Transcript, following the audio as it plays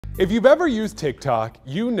If you've ever used TikTok,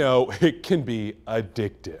 you know it can be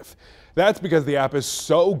addictive. That's because the app is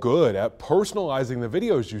so good at personalizing the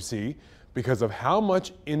videos you see because of how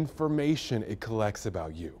much information it collects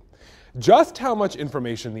about you. Just how much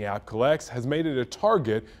information the app collects has made it a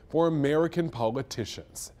target for American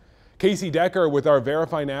politicians. Casey Decker with our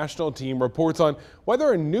Verify National team reports on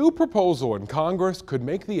whether a new proposal in Congress could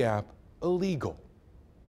make the app illegal.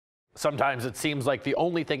 Sometimes it seems like the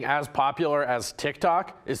only thing as popular as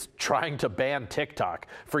TikTok is trying to ban TikTok.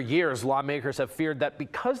 For years, lawmakers have feared that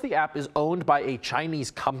because the app is owned by a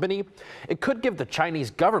Chinese company, it could give the Chinese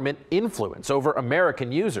government influence over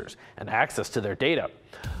American users and access to their data.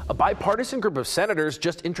 A bipartisan group of senators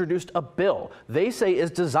just introduced a bill they say is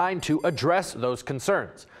designed to address those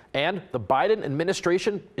concerns, and the Biden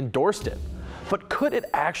administration endorsed it. But could it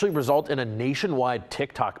actually result in a nationwide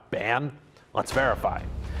TikTok ban? Let's verify.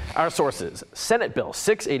 Our sources: Senate Bill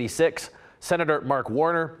 686, Senator Mark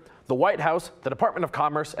Warner, the White House, the Department of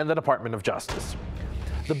Commerce, and the Department of Justice.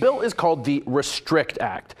 The bill is called the Restrict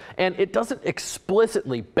Act, and it doesn't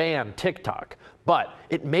explicitly ban TikTok, but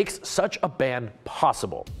it makes such a ban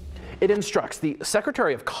possible. It instructs the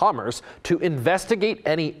Secretary of Commerce to investigate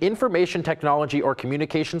any information technology or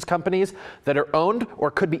communications companies that are owned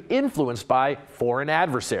or could be influenced by foreign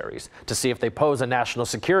adversaries to see if they pose a national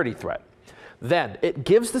security threat. Then it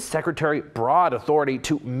gives the secretary broad authority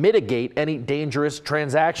to mitigate any dangerous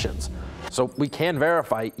transactions. So we can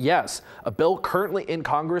verify, yes, a bill currently in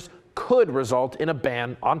Congress could result in a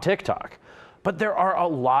ban on TikTok. But there are a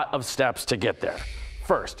lot of steps to get there.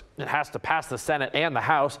 First, it has to pass the Senate and the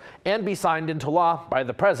House and be signed into law by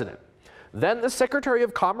the president. Then the Secretary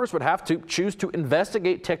of Commerce would have to choose to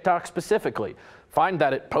investigate TikTok specifically, find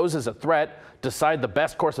that it poses a threat, decide the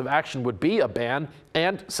best course of action would be a ban,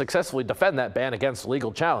 and successfully defend that ban against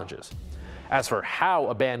legal challenges. As for how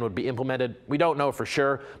a ban would be implemented, we don't know for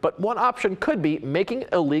sure, but one option could be making it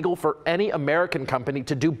illegal for any American company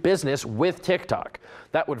to do business with TikTok.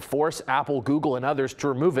 That would force Apple, Google, and others to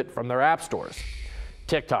remove it from their app stores.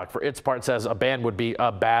 TikTok, for its part, says a ban would be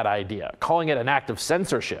a bad idea, calling it an act of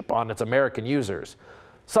censorship on its American users.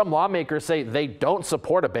 Some lawmakers say they don't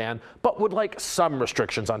support a ban, but would like some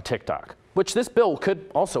restrictions on TikTok, which this bill could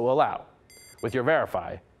also allow. With your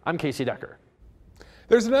Verify, I'm Casey Decker.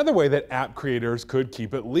 There's another way that app creators could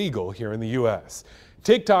keep it legal here in the U.S.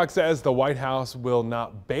 TikTok says the White House will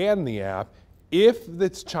not ban the app if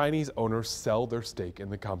its Chinese owners sell their stake in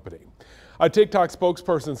the company. A TikTok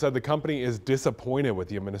spokesperson said the company is disappointed with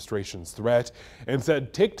the administration's threat and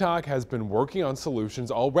said TikTok has been working on solutions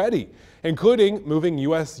already, including moving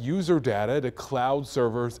U.S. user data to cloud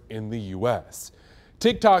servers in the U.S.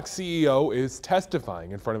 TikTok CEO is testifying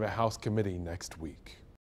in front of a House committee next week.